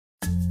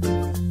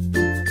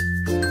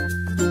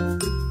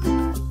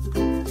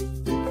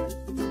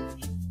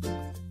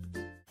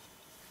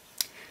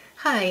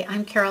Hi,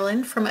 I'm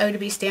Carolyn from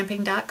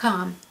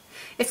o2bstamping.com.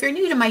 If you're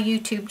new to my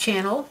YouTube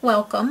channel,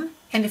 welcome,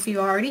 and if you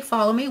already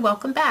follow me,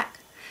 welcome back.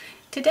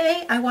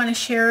 Today I want to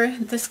share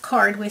this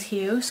card with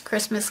you, this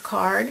Christmas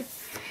card,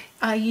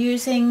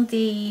 using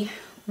the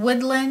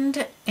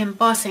Wonderland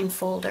Embossing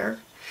Folder,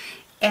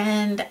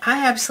 and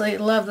I absolutely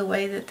love the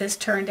way that this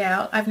turned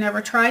out. I've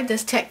never tried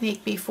this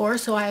technique before,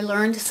 so I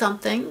learned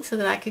something so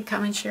that I could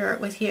come and share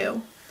it with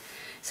you.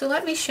 So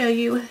let me show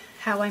you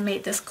how I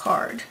made this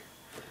card.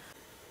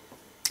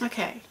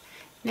 Okay,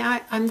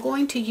 now I'm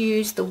going to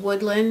use the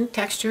Wonderland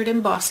Textured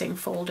Embossing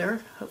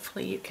Folder.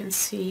 Hopefully you can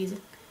see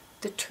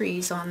the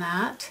trees on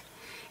that.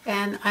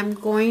 And I'm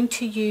going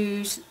to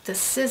use the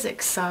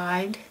Sizzix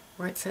side,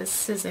 where it says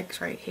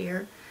Sizzix right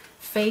here,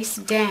 face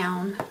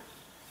down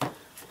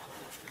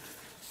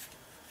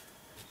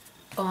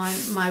on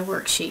my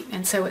worksheet.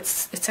 And so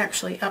it's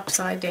actually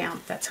upside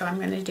down. That's how I'm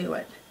going to do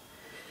it.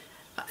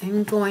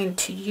 I'm going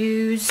to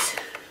use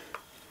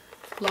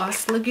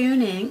Lost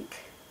Lagoon ink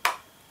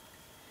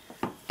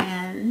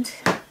and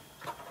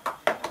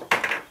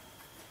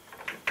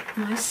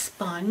my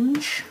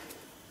sponge,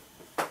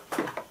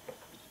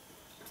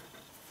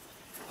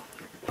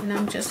 and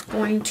I'm just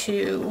going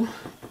to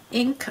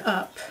ink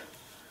up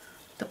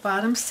the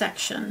bottom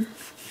section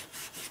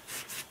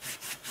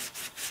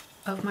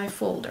of my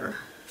folder.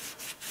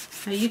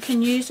 Now you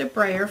can use a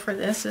brayer for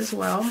this as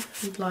well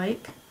if you'd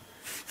like.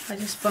 I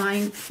just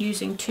find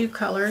using two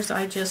colors,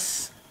 I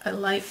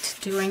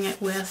liked doing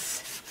it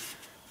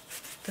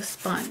with the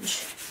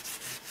sponge.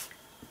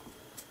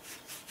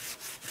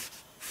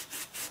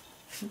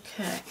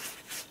 Okay, I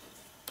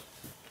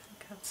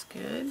think that's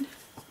good.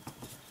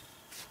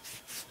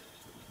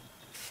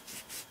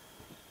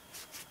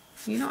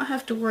 You don't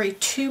have to worry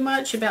too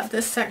much about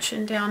this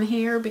section down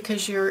here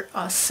because your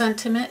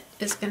sentiment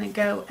is going to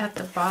go at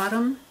the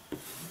bottom.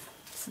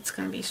 So it's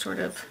going to be sort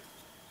of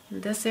in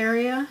this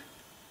area,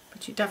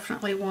 but you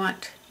definitely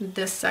want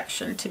this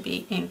section to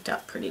be inked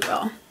up pretty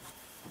well.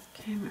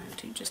 Okay, I'm going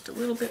to do just a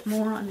little bit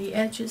more on the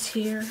edges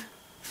here.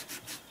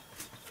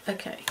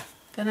 Okay.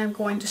 Then I'm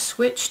going to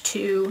switch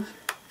to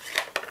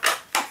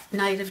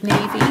Night of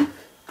Navy.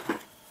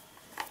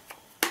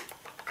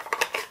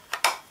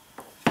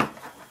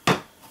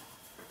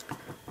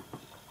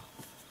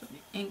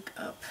 Ink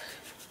up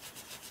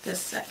this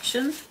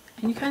section.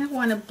 And you kind of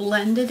want to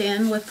blend it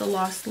in with the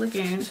Lost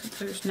Lagoon so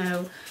there's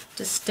no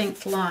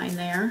distinct line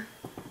there.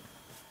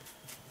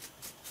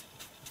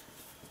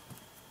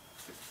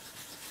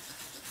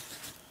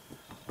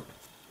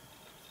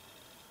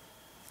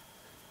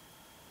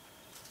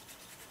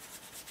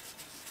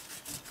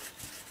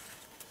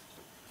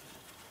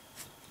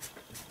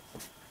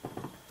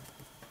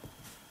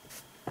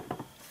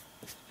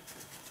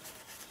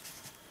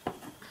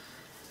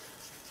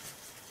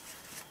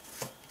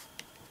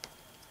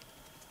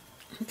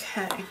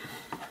 Okay,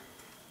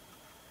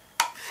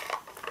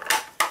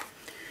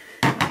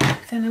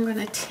 then I'm going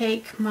to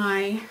take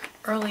my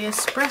early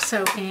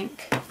espresso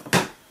ink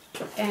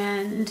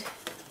and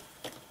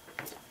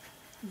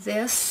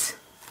this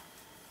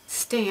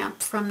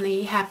stamp from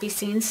the Happy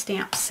Scene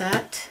stamp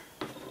set,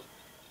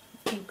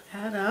 ink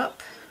that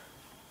up,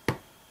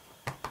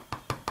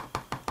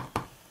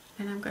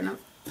 and I'm going to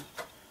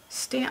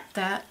stamp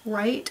that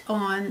right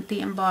on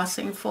the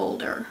embossing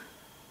folder.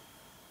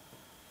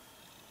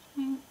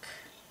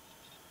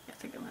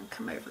 I think I'm going to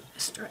come over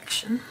this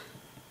direction.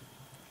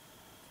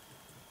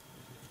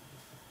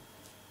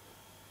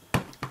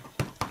 I'm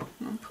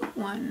going to put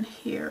one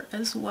here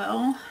as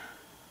well.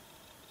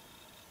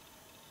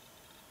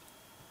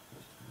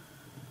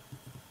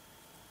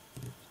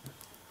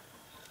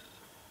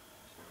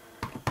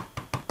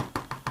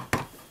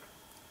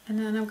 And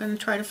then I'm going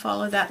to try to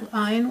follow that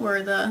line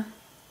where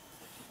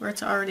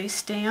it's already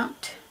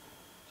stamped.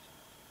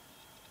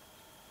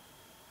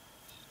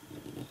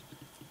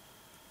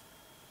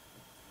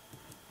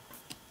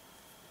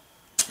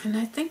 And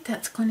I think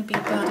that's going to be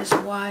about as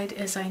wide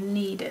as I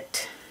need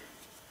it.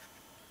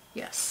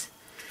 Yes.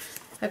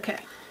 Okay.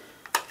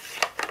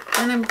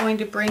 Then I'm going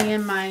to bring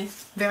in my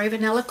Very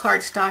Vanilla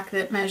cardstock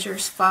that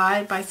measures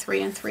 5 by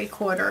 3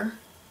 3/4.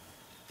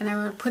 And I'm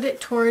going to put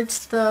it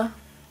towards the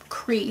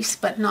crease,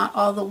 but not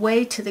all the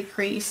way to the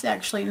crease.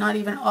 Actually, not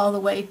even all the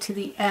way to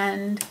the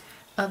end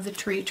of the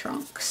tree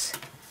trunks.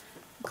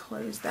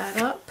 Close that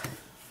up.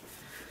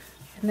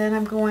 And then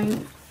I'm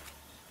going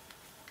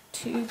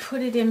to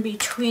put it in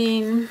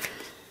between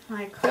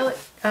my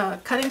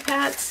acrylic cutting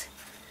pads.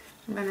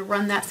 I'm going to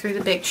run that through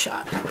the Big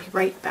Shot. I'll be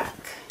right back.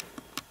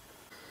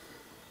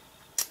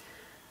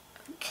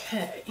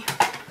 Okay.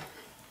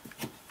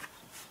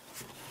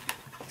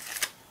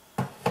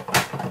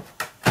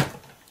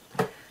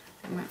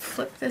 I'm going to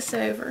flip this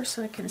over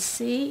so I can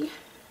see.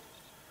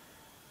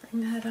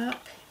 Bring that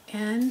up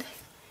and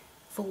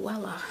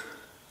voila.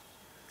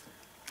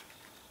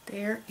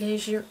 There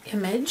is your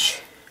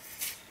image.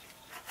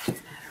 Turn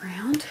that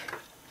around.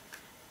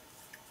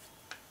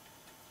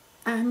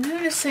 I'm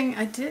noticing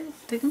I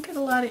didn't get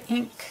a lot of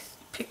ink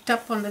picked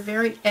up on the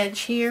very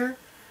edge here.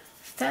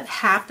 If that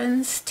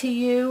happens to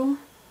you,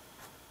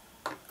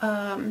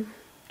 trying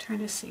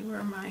to see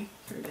where here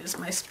it is,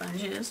 my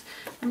sponge is.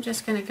 I'm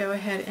just going to go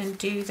ahead and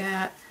do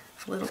that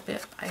a little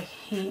bit by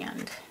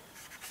hand.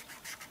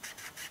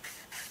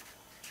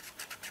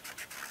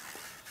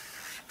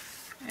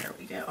 There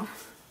we go.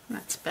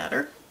 That's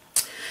better.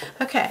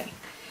 Okay.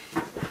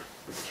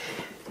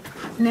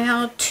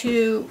 Now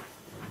to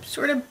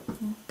sort of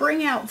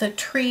bring out the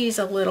trees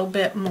a little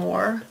bit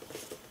more,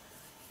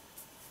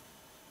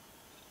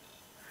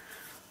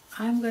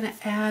 I'm going to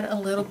add a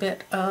little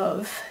bit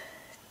of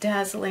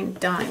Dazzling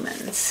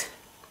Diamonds.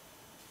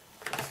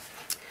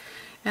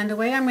 And the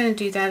way I'm going to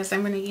do that is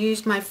I'm going to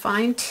use my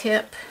fine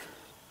tip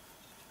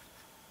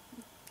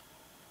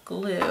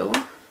glue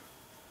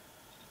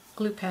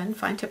pen,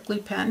 fine tip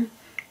glue pen.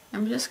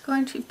 I'm just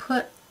going to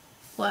put,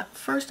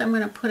 first I'm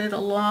going to put it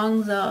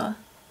along the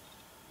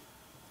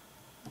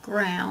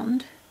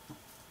ground.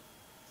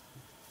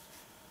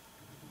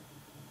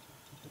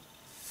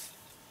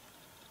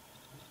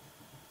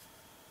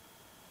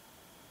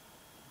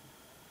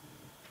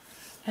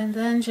 And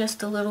then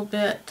just a little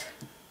bit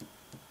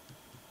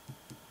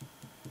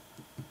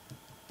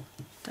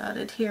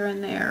dotted here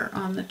and there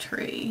on the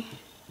tree.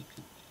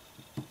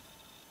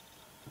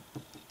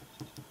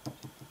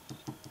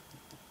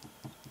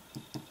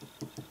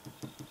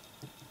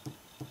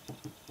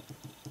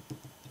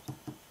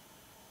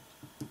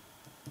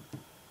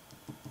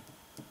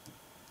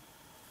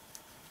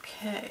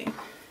 Okay.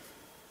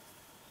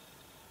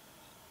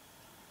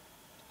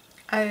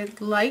 I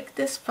like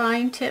this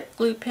fine tip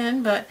glue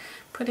pen, but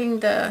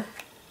putting the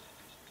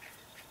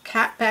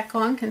cap back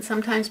on can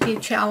sometimes be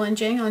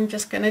challenging, I'm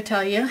just going to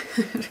tell you.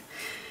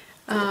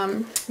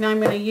 Now I'm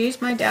going to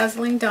use my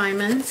Dazzling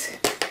Diamonds.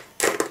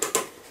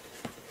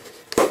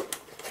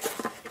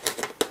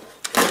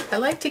 I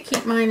like to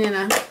keep mine in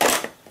a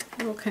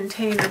little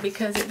container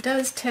because it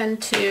does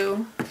tend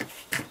to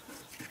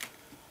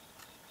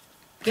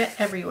get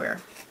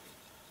everywhere.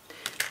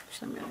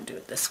 So I'm going to do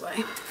it this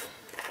way.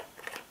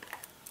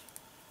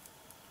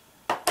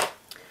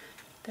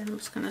 Then I'm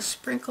just going to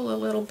sprinkle a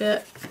little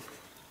bit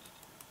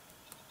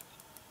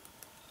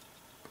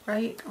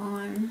right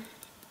on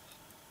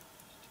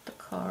the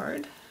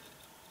card,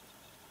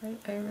 right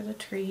over the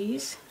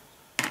trees,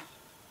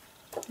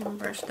 and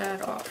brush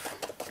that off.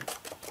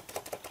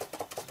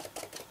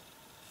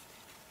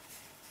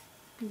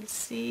 You can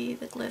see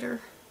the glitter.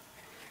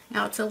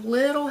 Now it's a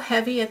little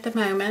heavy at the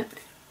moment.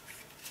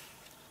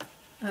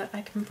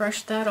 I can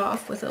brush that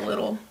off with a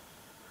little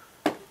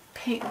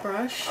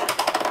paintbrush.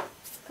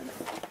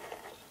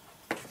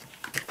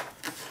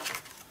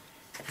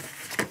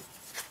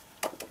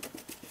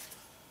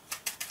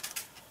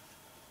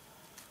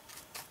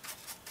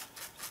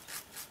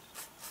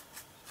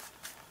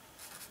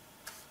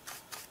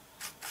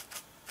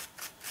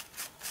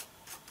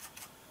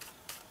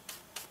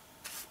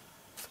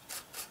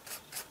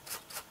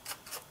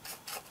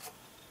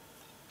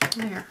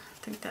 There, I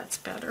think that's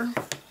better.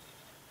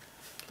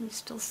 Can you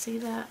still see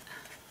that?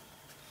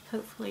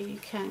 Hopefully you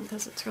can,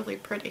 because it's really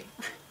pretty.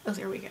 Oh,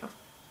 there we go.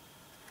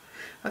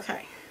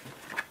 Okay,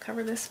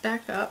 cover this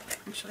back up.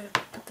 Actually, I have to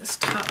put this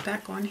top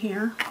back on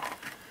here.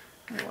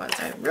 Otherwise,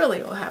 I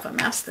really will have a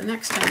mess the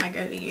next time I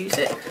go to use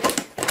it.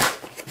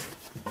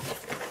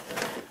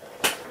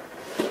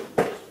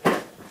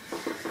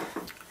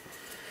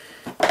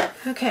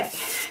 Okay,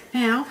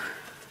 now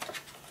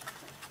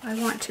I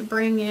want to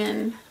bring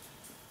in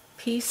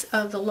piece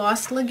of the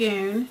Lost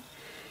Lagoon.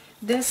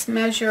 This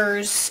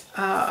measures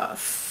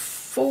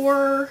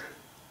 4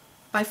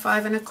 by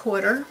 5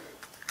 1/4.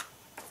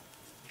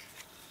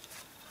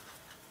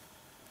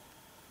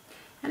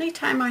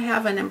 Anytime I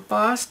have an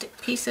embossed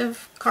piece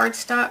of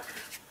cardstock, I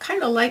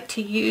kind of like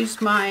to use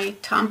my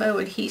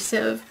Tombow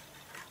adhesive,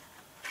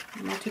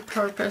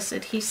 multi-purpose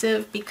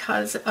adhesive,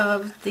 because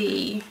of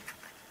the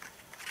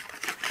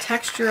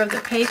texture of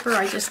the paper.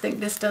 I just think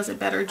this does a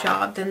better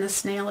job than the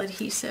snail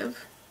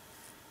adhesive.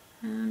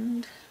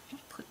 And I'll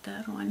put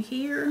that on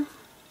here.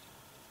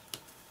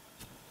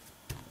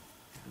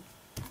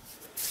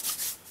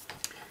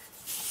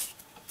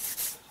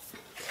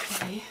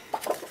 Okay.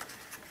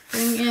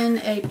 Bring in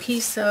a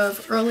piece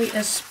of Early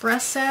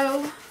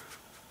Espresso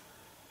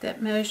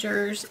that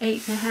measures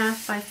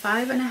 8.5 by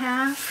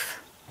 5.5.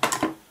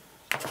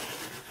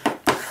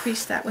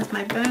 Crease that with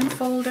my bone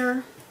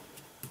folder.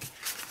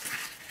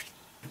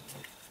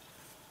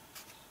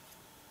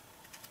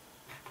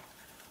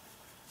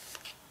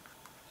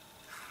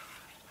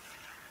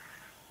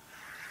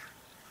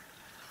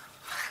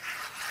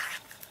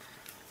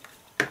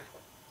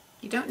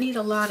 You don't need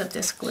a lot of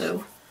this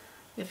glue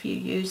if you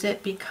use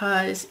it,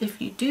 because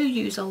if you do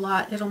use a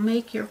lot, it'll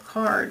make your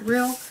card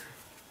real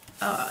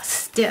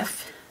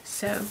stiff.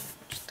 So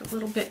just a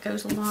little bit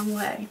goes a long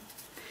way.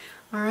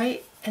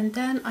 Alright, and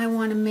then I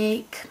want to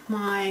make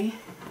my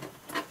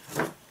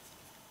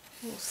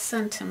little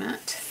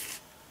sentiment.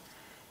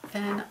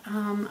 And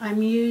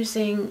I'm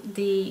using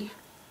the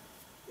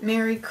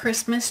Merry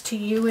Christmas to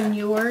You and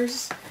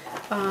Yours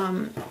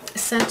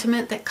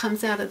sentiment that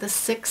comes out of the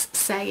 6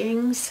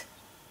 sayings.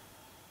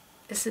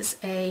 This is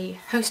a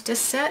hostess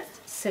set,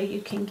 so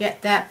you can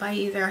get that by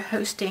either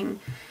hosting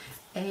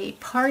a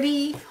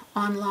party,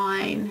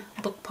 online,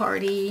 book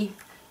party,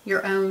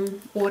 your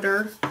own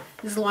order.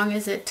 As long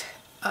as it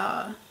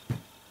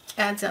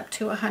adds up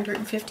to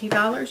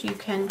 $150, you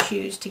can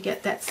choose to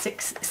get that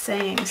 6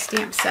 saying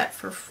stamp set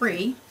for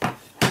free.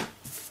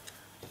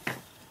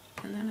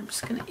 And then I'm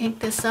just going to ink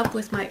this up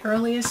with my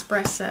early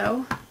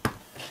espresso. I'm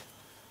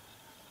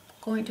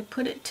going to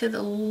put it to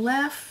the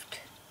left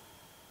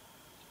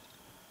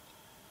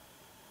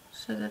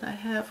so that I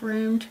have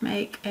room to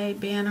make a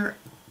banner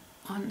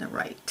on the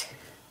right.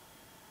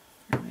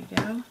 There we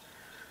go.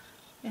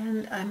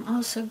 And I'm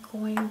also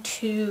going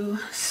to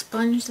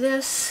sponge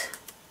this,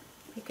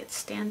 make it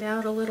stand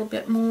out a little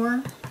bit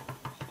more.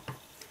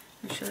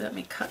 Actually, let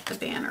me cut the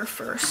banner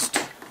first.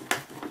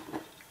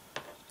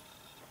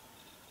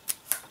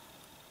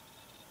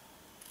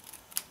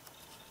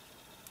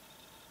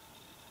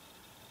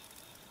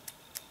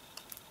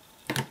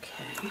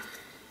 Okay.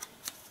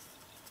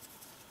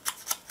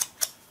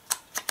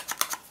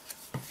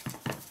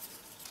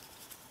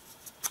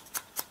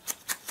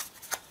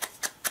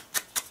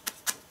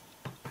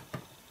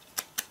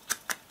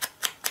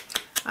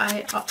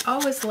 I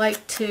always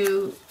like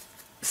to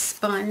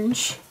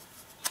sponge.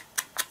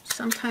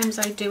 Sometimes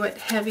I do it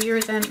heavier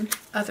than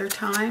other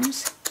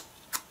times.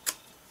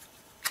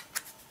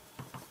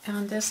 And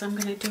on this I'm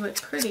going to do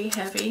it pretty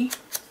heavy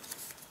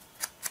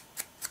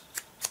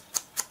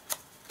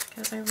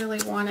because I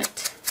really want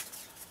it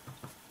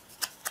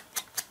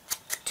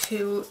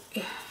to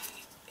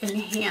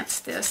enhance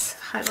this,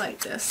 highlight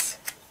this.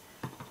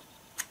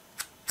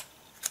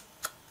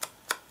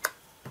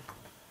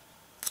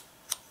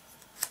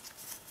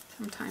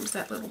 Sometimes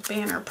that little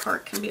banner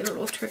part can be a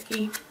little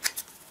tricky.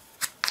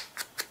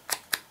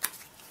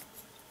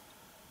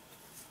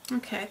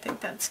 Okay, I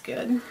think that's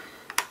good.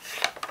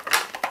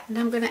 And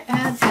I'm going to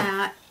add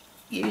that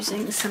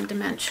using some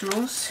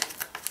dimensionals.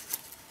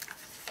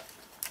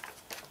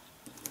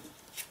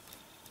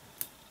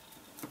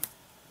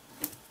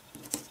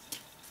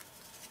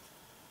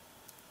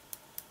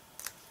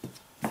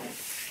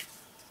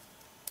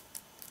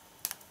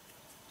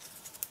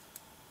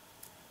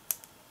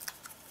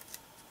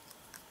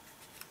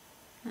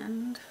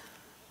 And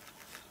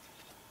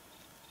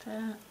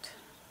that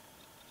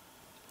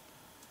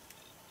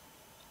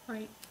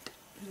right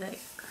there.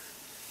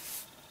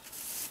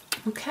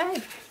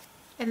 Okay,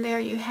 and there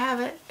you have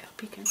it. I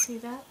hope you can see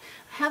that.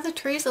 I have the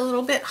trees a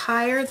little bit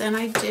higher than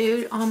I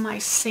do on my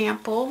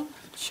sample.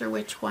 Not sure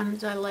which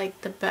ones I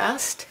like the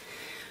best,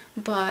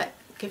 but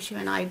it gives you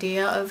an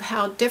idea of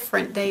how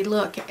different they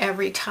look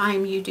every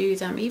time you do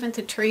them. Even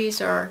the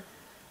trees are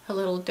a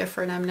little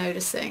different, I'm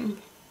noticing.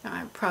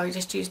 I probably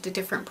just used a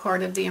different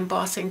part of the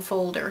embossing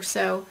folder,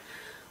 so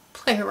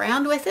play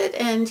around with it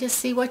and just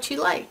see what you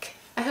like.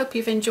 I hope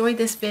you've enjoyed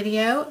this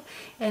video,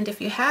 and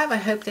if you have, I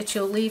hope that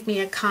you'll leave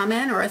me a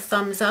comment or a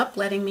thumbs up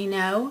letting me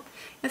know.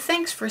 And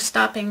thanks for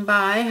stopping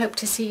by. I hope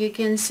to see you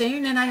again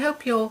soon, and I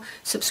hope you'll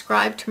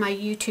subscribe to my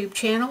YouTube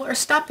channel or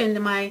stop into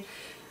my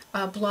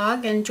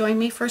blog and join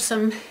me for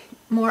some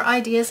more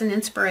ideas and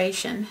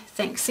inspiration.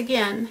 Thanks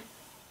again.